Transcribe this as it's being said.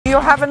You'll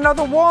have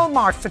another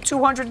Walmart for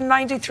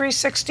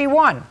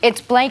 $293.61.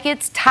 It's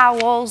blankets,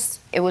 towels.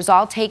 It was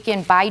all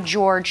taken by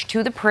George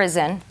to the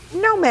prison.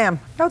 No, ma'am.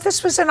 No,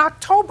 this was in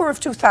October of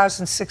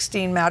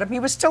 2016, madam. He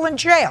was still in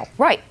jail.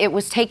 Right. It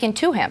was taken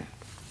to him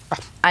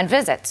on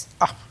visits.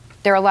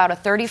 They're allowed a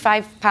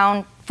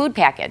 35-pound food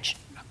package.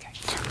 Okay.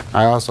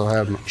 I also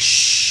have...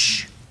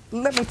 Shh.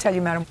 Let me tell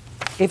you, madam,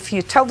 if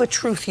you tell the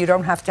truth, you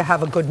don't have to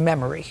have a good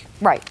memory.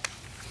 Right.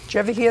 Did you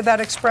ever hear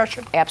that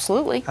expression?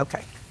 Absolutely.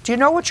 Okay. Do you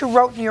know what you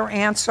wrote in your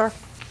answer?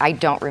 I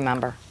don't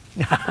remember.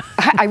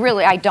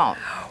 I don't.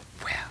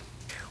 Well,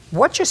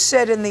 what you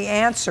said in the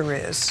answer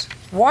is,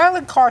 while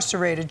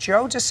incarcerated,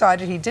 Joe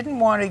decided he didn't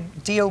want to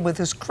deal with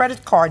his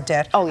credit card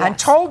debt and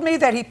told me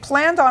that he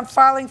planned on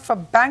filing for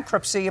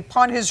bankruptcy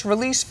upon his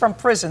release from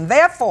prison.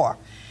 Therefore,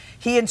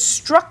 he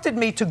instructed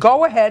me to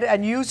go ahead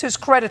and use his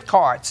credit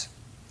cards.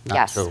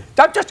 Yes.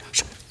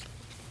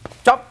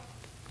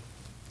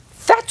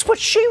 That's what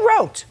she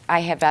wrote. I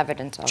have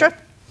evidence of it.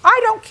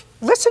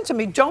 Listen to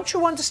me, don't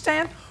you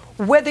understand?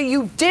 Whether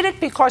you did it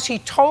because he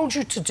told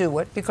you to do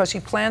it, because he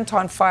planned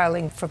on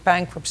filing for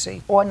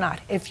bankruptcy or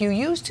not, if you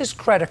used his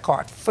credit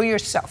card for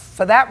yourself,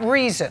 for that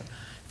reason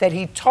that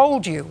he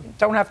told you,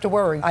 don't have to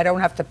worry, I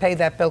don't have to pay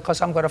that bill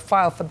because I'm going to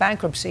file for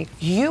bankruptcy,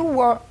 you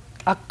were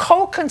a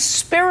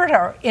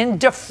co-conspirator in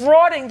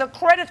defrauding the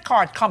credit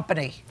card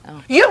company.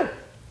 You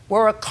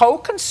were a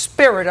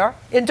co-conspirator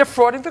in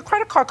defrauding the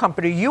credit card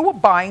company. You were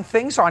buying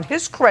things on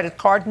his credit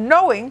card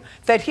knowing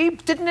that he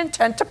didn't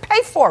intend to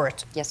pay for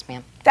it. Yes,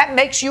 ma'am. That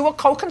makes you a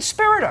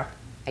co-conspirator.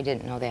 I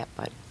didn't know that,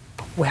 but...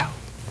 Well,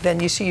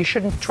 then you see, you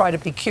shouldn't try to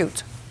be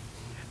cute.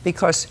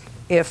 Because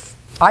if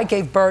I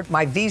gave Bird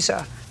my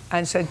Visa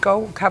and said,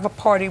 go have a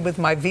party with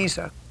my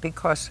Visa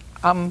because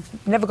I'm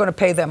never going to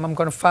pay them, I'm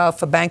going to file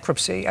for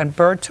bankruptcy, and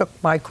Bird took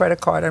my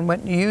credit card and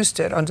went and used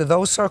it, under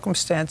those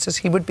circumstances,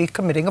 he would be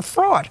committing a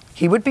fraud.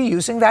 He would be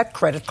using that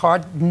credit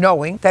card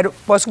knowing that it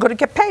wasn't going to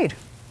get paid.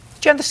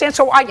 Do you understand?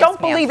 So I don't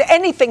believe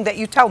anything that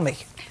you tell me.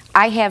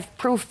 I have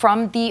proof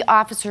from the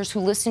officers who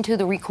listened to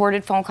the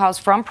recorded phone calls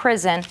from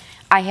prison.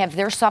 I have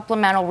their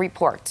supplemental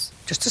reports.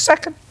 Just a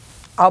second.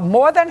 I'm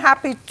more than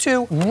happy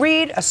to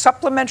read a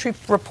supplementary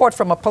report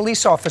from a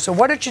police officer.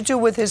 What did you do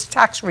with his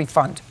tax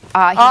refund?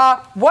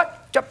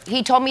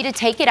 He told me to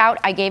take it out.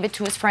 I gave it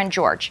to his friend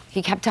George.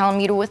 He kept telling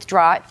me to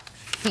withdraw it.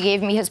 He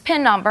gave me his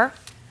PIN number.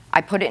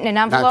 I put it in an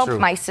envelope.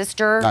 My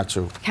sister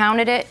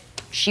counted it.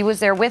 She was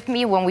there with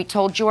me when we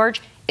told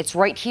George, it's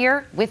right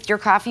here with your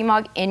coffee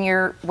mug in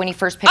your, when he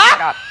first picked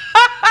it up.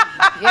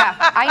 Yeah,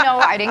 I know.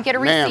 I didn't get a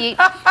receipt.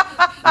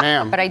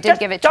 Ma'am. But I did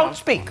give it to him. Don't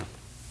speak.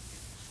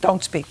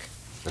 Don't speak.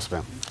 Yes,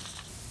 ma'am.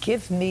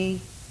 Give me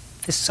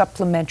the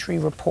supplementary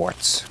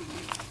reports.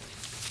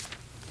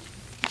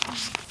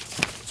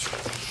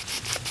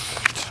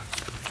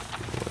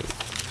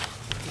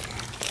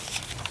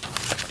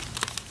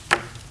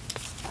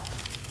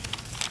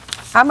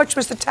 How much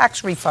was the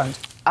tax refund?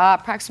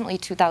 Approximately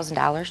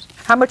 $2,000.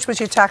 How much was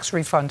your tax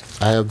refund?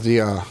 I have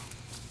the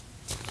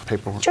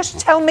paperwork. Just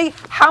tell me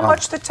how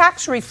much the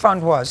tax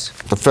refund was.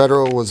 The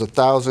federal was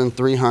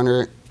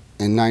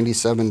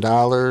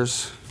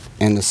 $1,397,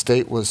 and the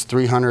state was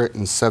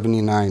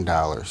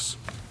 $379.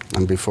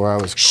 And before I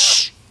was...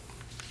 Shh!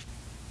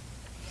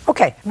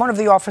 Okay, one of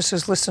the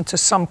officers listened to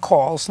some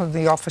calls, and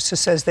the officer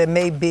says there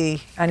may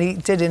be, and he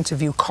did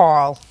interview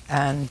Carl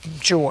and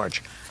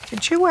George.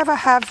 Did you ever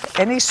have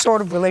any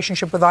sort of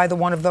relationship with either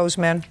one of those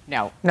men?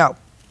 No. No,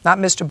 not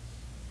Mr.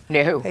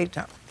 No. Hey,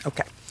 no.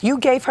 Okay. You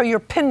gave her your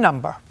PIN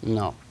number.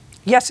 No.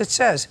 Yes, it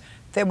says.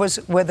 There was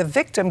where the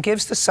victim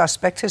gives the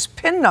suspect his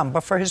PIN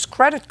number for his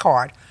credit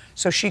card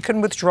so she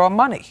can withdraw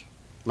money.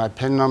 My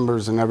PIN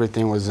numbers and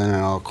everything was in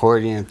an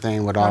accordion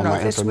thing with all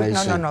my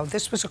information. No,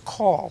 this was a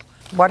call.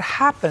 What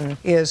happened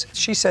is,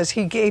 she says,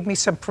 he gave me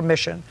some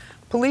permission.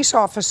 Police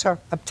officer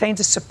obtained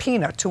a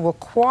subpoena to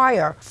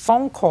acquire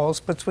phone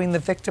calls between the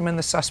victim and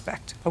the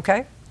suspect.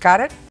 Okay?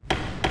 Got it?